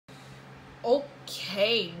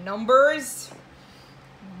Okay, numbers,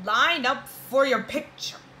 line up for your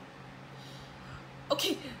picture.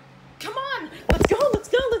 Okay, come on, let's go.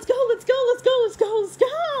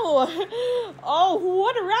 Oh,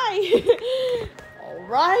 what a ride. All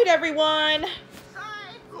right, everyone.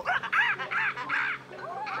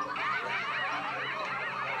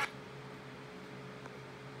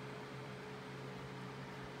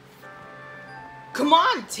 Come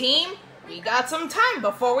on, team. We got some time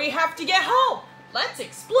before we have to get home. Let's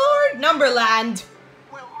explore Numberland.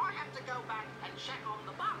 Well, I have to go back and check on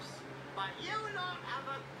the bus. But you lot have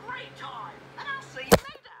a great time. And I'll see you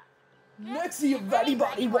later. Let's see if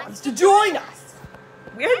anybody wants to join us.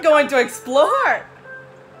 We're going to explore.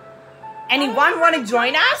 Anyone want to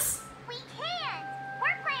join us? We can!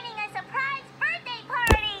 We're planning a surprise birthday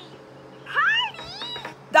party!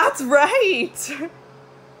 Party! That's right.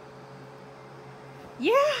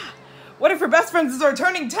 Yeah. What if her best friends are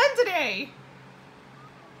turning 10 today?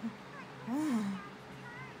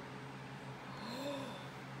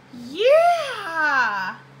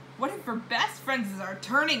 Yeah. What if her best friends are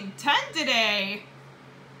turning 10 today?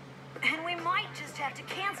 And we might just have to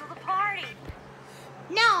cancel the party.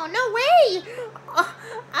 No way!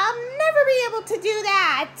 I'll never be able to do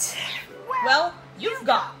that. Well, you've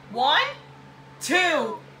got 1,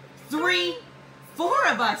 2, 3, 4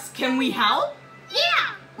 of us. Can we help?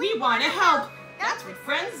 Yeah! We want to help. That's what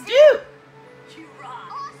friends do. You rock.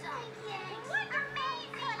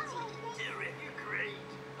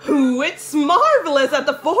 Great. Ooh, it's marvelous that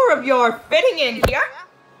the 4 of you are fitting in here.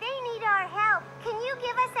 They need our help. Can you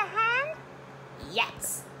give us a hand?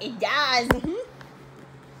 Yes, it does.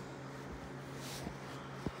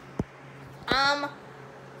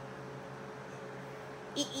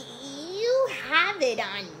 You have it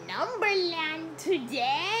on Numberland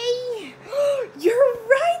today? You're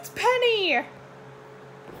right, Penny.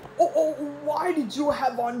 Oh, why did you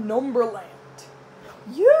have on Numberland?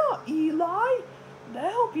 Yeah, Eli. They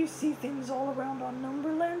help you see things all around on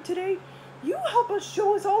Numberland today. You help us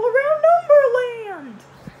show us all around Numberland.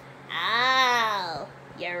 Oh,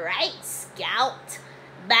 you're right, Scout.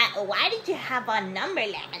 But why did you have on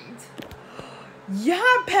Numberland?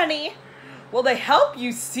 Yeah, Penny. Well, they help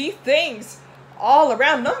you see things all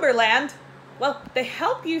around Numberland. Well, they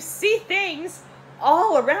help you see things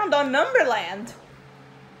all around on Numberland.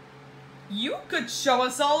 You could show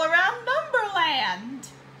us all around Numberland.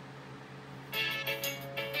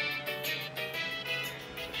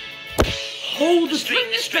 Hold the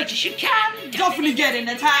string as straight as you can. Definitely get in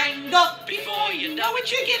a tangle. Before you know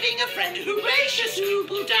it, you're giving a friend a hooracious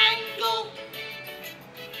hoople dangle.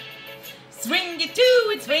 Swing it to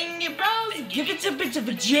it, swing it, bros. Give it a bit of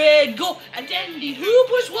a jiggle. And Andy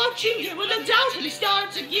Hooper's watching you will undoubtedly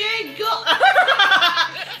start to giggle.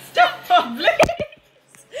 Stop, please.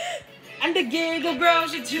 And the giggle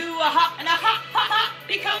grows into a hop, and a hop, hop, hop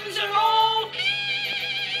becomes a roll.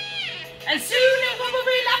 And soon it will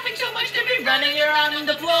be laughing so much they'll be running around on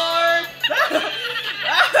the floor.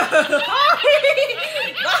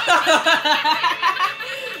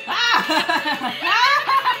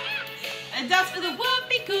 And that's for the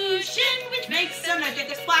whoopee cushion, which makes them like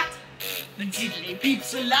a splat. And tiddly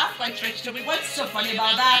peeps will laugh like Stretch. Tell me what's so funny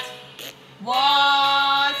about that?